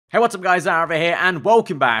Hey, what's up guys, aarava here, and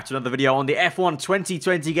welcome back to another video on the F1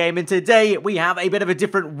 2020 game. And today we have a bit of a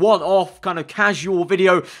different one-off kind of casual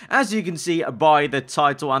video. As you can see by the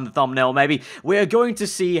title and the thumbnail maybe, we're going to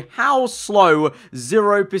see how slow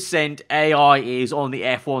 0% AI is on the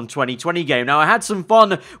F1 2020 game. Now, I had some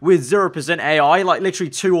fun with 0% AI, like literally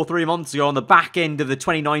 2 or 3 months ago on the back end of the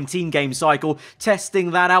 2019 game cycle,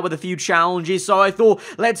 testing that out with a few challenges. So I thought,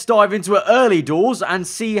 let's dive into it early doors and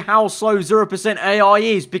see how slow 0% AI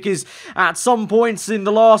is, because at some points in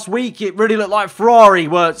the last week, it really looked like Ferrari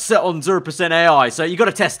were set on 0% AI, so you got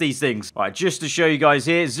to test these things. All right, just to show you guys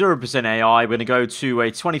here, 0% AI, we're going to go to a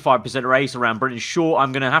 25% race around Britain Short.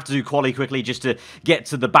 I'm going to have to do quali quickly just to get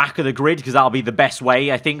to the back of the grid, because that'll be the best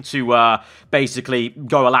way, I think, to basically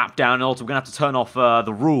go a lap down. And also, we're going to have to turn off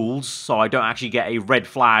the rules, so I don't actually get a red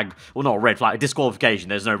flag, well, not a red flag, a disqualification.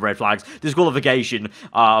 There's no red flags. Disqualification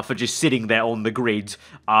for just sitting there on the grid,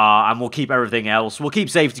 and we'll keep everything else. We'll keep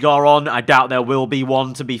safety car on. I doubt there will be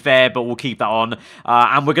one, to be fair, but we'll keep that on.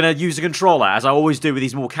 And we're going to use a controller, as I always do with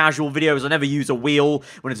these more casual videos. I never use a wheel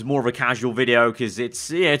when it's more of a casual video, because it's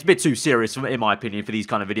a bit too serious, in my opinion, for these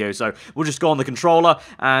kind of videos. So we'll just go on the controller,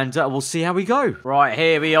 and we'll see how we go. Right,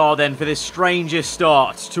 here we are then for this strangest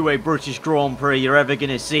start to a British Grand Prix you're ever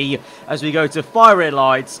going to see, as we go to fire red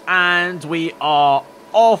lights, and we are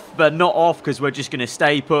off, but not off, because we're just going to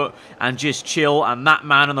stay put and just chill, and that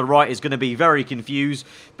man on the right is going to be very confused.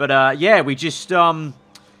 But yeah, we just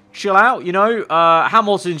chill out, you know.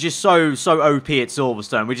 Hamilton's just so OP at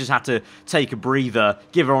Silverstone. We just have to take a breather,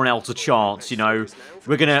 give everyone else a chance, you know.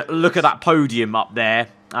 We're going to look at that podium up there.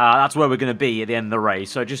 That's where we're going to be at the end of the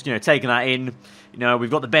race. So just, you know, taking that in. You know,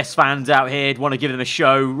 we've got the best fans out here. Want to give them a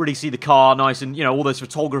show, really see the car nice, and, you know, all those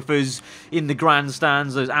photographers in the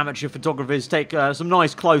grandstands, those amateur photographers, take some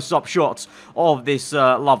nice close-up shots of this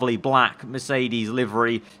lovely black Mercedes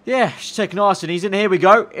livery. Yeah, just take nice and easy, and here we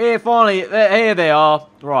go. Here, finally, here they are.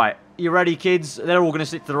 Right, you ready, kids? They're all going to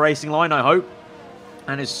stick to the racing line, I hope.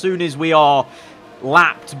 And as soon as we are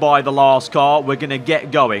lapped by the last car, we're going to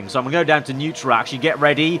get going. So I'm going to go down to neutral, actually, get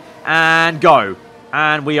ready, and go.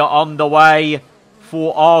 And we are on the way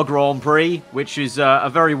for our Grand Prix, which is a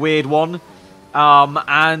very weird one.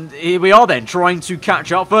 And here we are then, trying to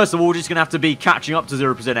catch up. First of all, we're just going to have to be catching up to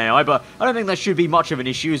 0% AI, but I don't think that should be much of an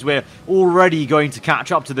issue, as we're already going to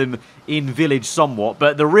catch up to them in Village somewhat.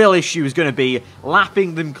 But the real issue is going to be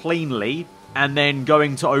lapping them cleanly and then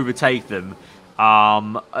going to overtake them.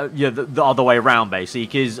 Yeah, the other way around, basically,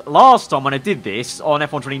 because last time when I did this on F1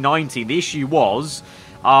 2019, the issue was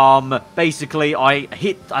basically I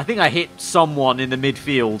think I hit someone in the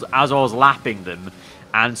midfield as I was lapping them,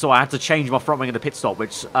 and so I had to change my front wing in the pit stop,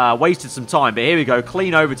 which wasted some time. But here we go,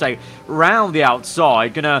 clean overtake round the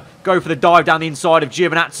outside. Gonna go for the dive down the inside of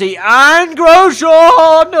Giovinazzi and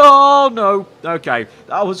Grosjean. Oh no, okay,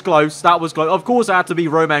 that was close. That was close. Of course, I had to be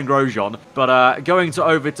Romain Grosjean, but going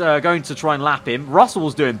to try and lap him.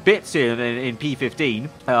 Russell's doing bits here in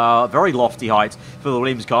P15. Very lofty height for the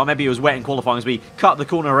Williams car. Maybe it was wet in qualifying as we cut the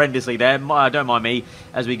corner horrendously there. Don't mind me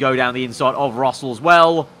as we go down the inside of Russell as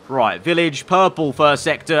well. Right, Village, purple first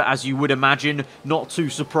sector, as you would imagine. Not too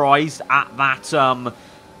surprised at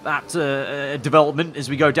that development as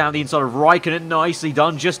we go down the inside of Raikkonen. Nicely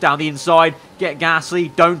done, just down the inside. Get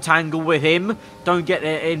Gasly, don't tangle with him. Don't get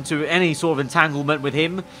into any sort of entanglement with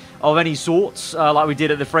him of any sorts, like we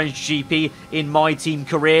did at the French GP in my team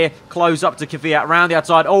career. Close up to Kvyat, round the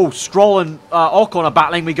outside. Oh, Stroll and Ocon are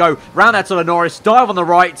battling. We go round that to the Norris, dive on the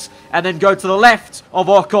right, and then go to the left of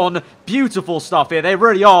Ocon. Beautiful stuff here. They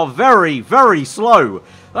really are very, very slow.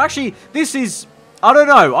 Actually, this is, I don't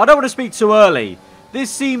know. I don't want to speak too early. They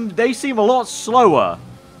seem a lot slower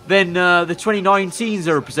than the 2019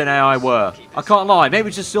 0% AI were. I can't lie. Maybe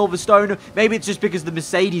it's just Silverstone. Maybe it's just because the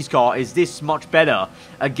Mercedes car is this much better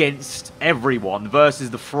against everyone versus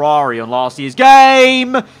the Ferrari on last year's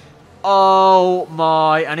game. Oh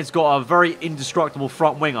my, and it's got a very indestructible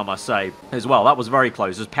front wing, I must say, as well. That was very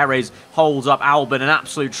close, as Perez holds up Albon, an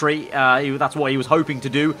absolute treat. That's what he was hoping to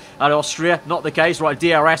do at Austria. Not the case. Right,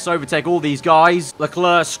 DRS overtake all these guys.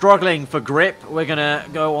 Leclerc struggling for grip. We're going to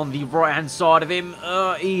go on the right-hand side of him.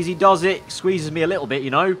 Easy does it. Squeezes me a little bit, you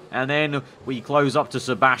know. And then we close up to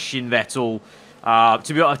Sebastian Vettel.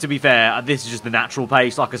 To be fair, this is just the natural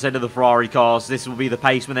pace. Like I said to the Ferrari cars, this will be the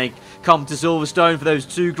pace when they come to Silverstone for those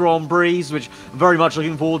 2 Grand Prix, which I'm very much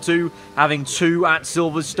looking forward to. Having 2 at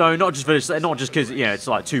Silverstone, not just because, you know, it's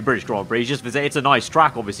like 2 British Grand Prix, just because it's a nice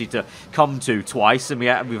track, obviously, to come to twice. And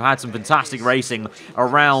we've had some fantastic racing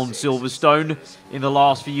around Silverstone in the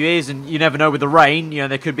last few years, and you never know with the rain, you know,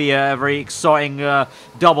 there could be a very exciting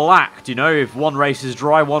double act, you know, if one race is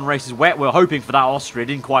dry, one race is wet. We're hoping for that. Austria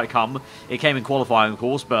didn't quite come. It came in qualifying, of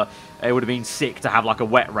course, but it would have been sick to have like a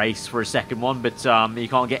wet race for a second one, but you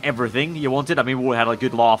can't get everything you wanted. I mean, we all had a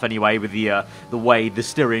good laugh anyway with the way the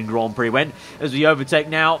Styrian Grand Prix went. As we overtake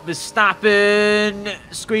now, Verstappen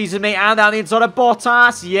squeezing me and down the inside of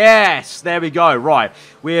Bottas. Yes, there we go. Right,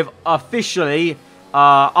 we have officially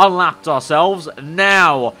unlapped ourselves.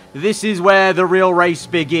 Now, this is where the real race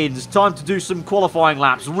begins. Time to do some qualifying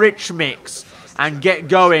laps, rich mix, and get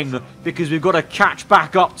going, because we've got to catch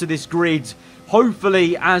back up to this grid,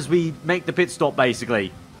 hopefully, as we make the pit stop,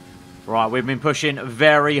 basically. Right, we've been pushing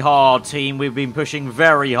very hard, team. We've been pushing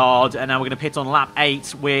very hard, and now we're going to pit on lap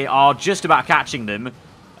 8. We are just about catching them,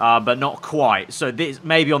 but not quite. So this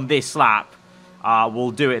maybe on this lap,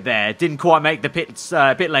 we'll do it there. Didn't quite make the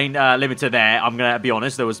pit lane limiter there, I'm going to be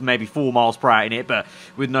honest. There was maybe 4 miles per hour in it, but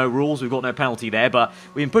with no rules, we've got no penalty there. But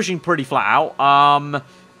we've been pushing pretty flat out.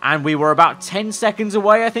 And we were about 10 seconds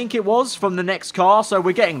away, I think it was, from the next car. So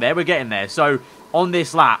we're getting there, we're getting there. So on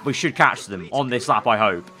this lap, we should catch them. On this lap, I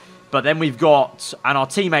hope. But then we've got, and our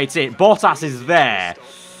teammate's in. Bottas is there.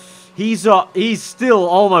 He's still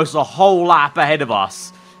almost a whole lap ahead of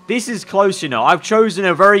us. This is close, you know. I've chosen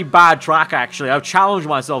a very bad track, actually. I've challenged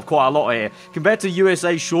myself quite a lot here. Compared to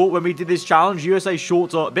USA Short, when we did this challenge, USA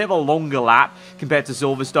Short's a bit of a longer lap compared to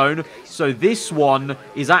Silverstone. So this one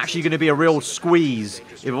is actually going to be a real squeeze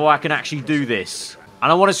if I can actually do this.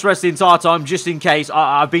 And I want to stress the entire time, just in case,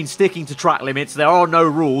 I've been sticking to track limits. There are no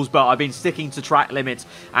rules, but I've been sticking to track limits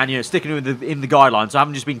and, you know, sticking in the guidelines. So I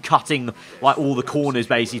haven't just been cutting, like, all the corners,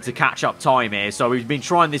 basically, to catch up time here. So we've been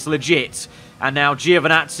trying this legit. And now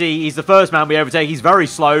Giovinazzi, he's the first man we overtake. He's very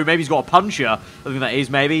slow. Maybe he's got a puncher. I think that is,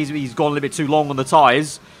 maybe. He's gone a little bit too long on the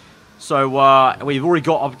tyres. So we've already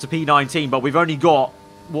got up to P19, but we've only got,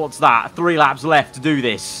 what's that, 3 laps left to do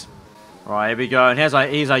this. Right, here we go. And here's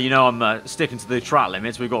how you know I'm sticking to the track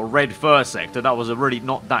limits. We've got red first sector. That was a really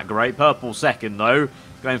not that great. Purple second, though.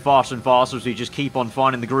 Going faster and faster as we just keep on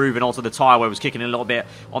finding the groove. And also the tyre wear was kicking in a little bit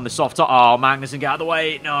on the soft tyre. Oh, Magnussen, get out of the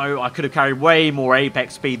way. No, I could have carried way more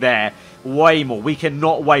apex speed there. Way more. We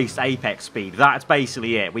cannot waste apex speed. That's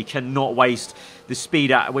basically it. We cannot waste the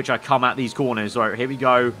speed at which I come at these corners. All right, here we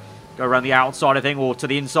go. Go around the outside, I think, or to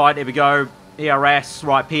the inside. Here we go. ERS.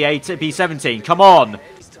 Right, P8, P17. Come on.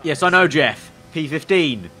 Yes, I know, Jeff.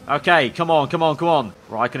 P15. Okay, come on, come on, come on.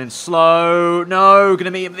 Raikkonen slow. No, gonna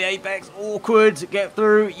meet him at the apex. Awkward. Get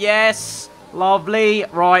through. Yes. Lovely.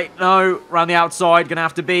 Right, no. Around the outside. Gonna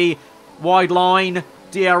have to be wide line.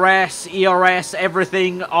 DRS, ERS,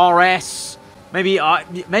 everything. RS. Maybe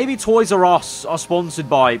Toys R Us are sponsored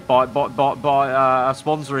by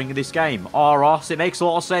sponsoring this game. RS. It makes a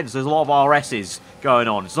lot of sense. There's a lot of RSs going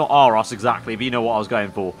on. It's not RS exactly, but you know what I was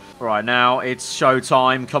going for. Right, now it's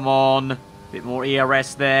showtime. Come on. Bit more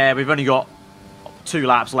ERS there. We've only got 2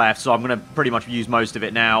 laps left, so I'm going to pretty much use most of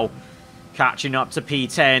it now. Catching up to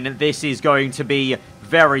P10. This is going to be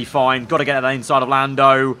very fine. Got to get at the inside of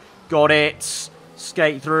Lando. Got it.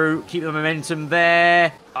 Skate through. Keep the momentum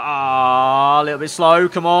there. A little bit slow.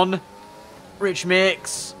 Come on. Rich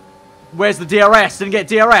mix. Where's the DRS? Didn't get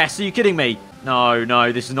DRS. Are you kidding me? No,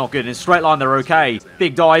 no, this is not good. In a straight line, they're okay.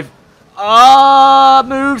 Big dive.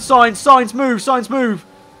 Move, Sainz. Sainz, move. Sainz, move.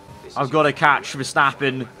 I've got to catch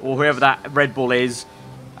Verstappen or whoever that Red Bull is.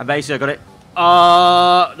 And basically, I've got it.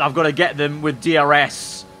 I've got to get them with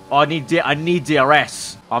DRS. Oh, I need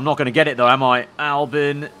DRS. I'm not going to get it, though, am I?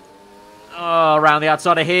 Albon. Around the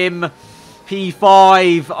outside of him.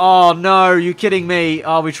 P5. Oh, no. You kidding me?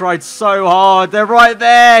 Oh, we tried so hard. They're right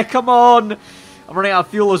there. Come on. I'm running out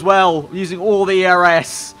of fuel as well. Using all the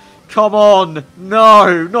ERS. Come on.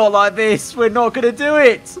 No, not like this. We're not going to do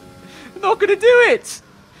it. We're not going to do it.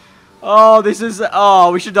 Oh, this is...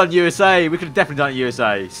 Oh, we should have done USA. We could have definitely done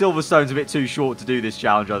USA. Silverstone's a bit too short to do this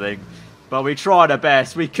challenge, I think. But we tried our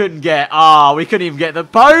best. We couldn't get... we couldn't even get the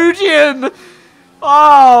podium.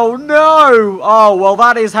 Oh, no. Oh, well,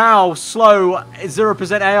 that is how slow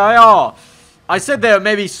 0% AIR. I said they were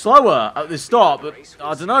maybe slower at the start, but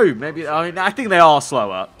I don't know. Maybe, I think they are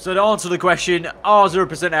slower. So to answer the question, are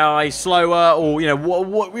 0% AI slower, or, you know,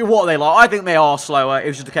 what are they like? I think they are slower. It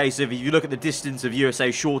was just a case of, if you look at the distance of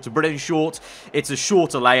USA Short to Britain Short, it's a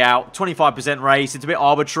shorter layout, 25% race. It's a bit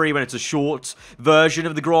arbitrary when it's a short version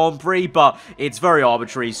of the Grand Prix, but it's very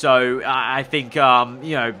arbitrary. So I think,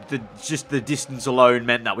 you know, just the distance alone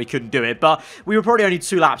meant that we couldn't do it. But we were probably only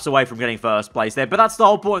 2 laps away from getting first place there. But that's the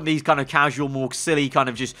whole point of these kind of casual, more more silly kind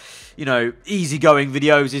of just, you know, easygoing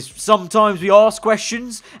videos is sometimes we ask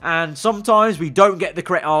questions and sometimes we don't get the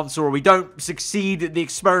correct answer or we don't succeed at the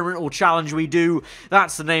experiment or challenge we do.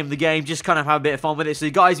 That's the name of the game. Just kind of have a bit of fun with it. So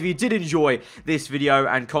guys, if you did enjoy this video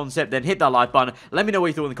and concept, then hit that like button. Let me know what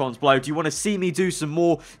you thought in the comments below. Do you want to see me do some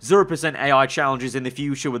more 0% AI challenges in the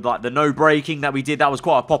future with like the no braking that we did? That was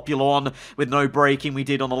quite a popular one with no braking we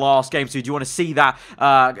did on the last game. So do you want to see that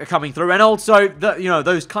coming through? And also, you know,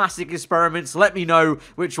 those classic experiments, let me know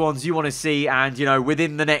which ones you want to see, and you know,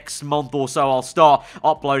 within the next month or so I'll start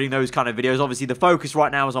uploading those kind of videos. Obviously the focus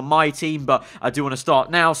right now is on my team, but I do want to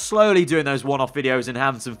start now slowly doing those one-off videos and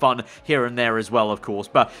having some fun here and there as well, of course.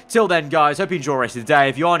 But till then guys, hope you enjoy the rest of the day.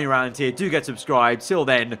 If you are new around here, do get subscribed. Till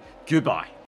then, goodbye.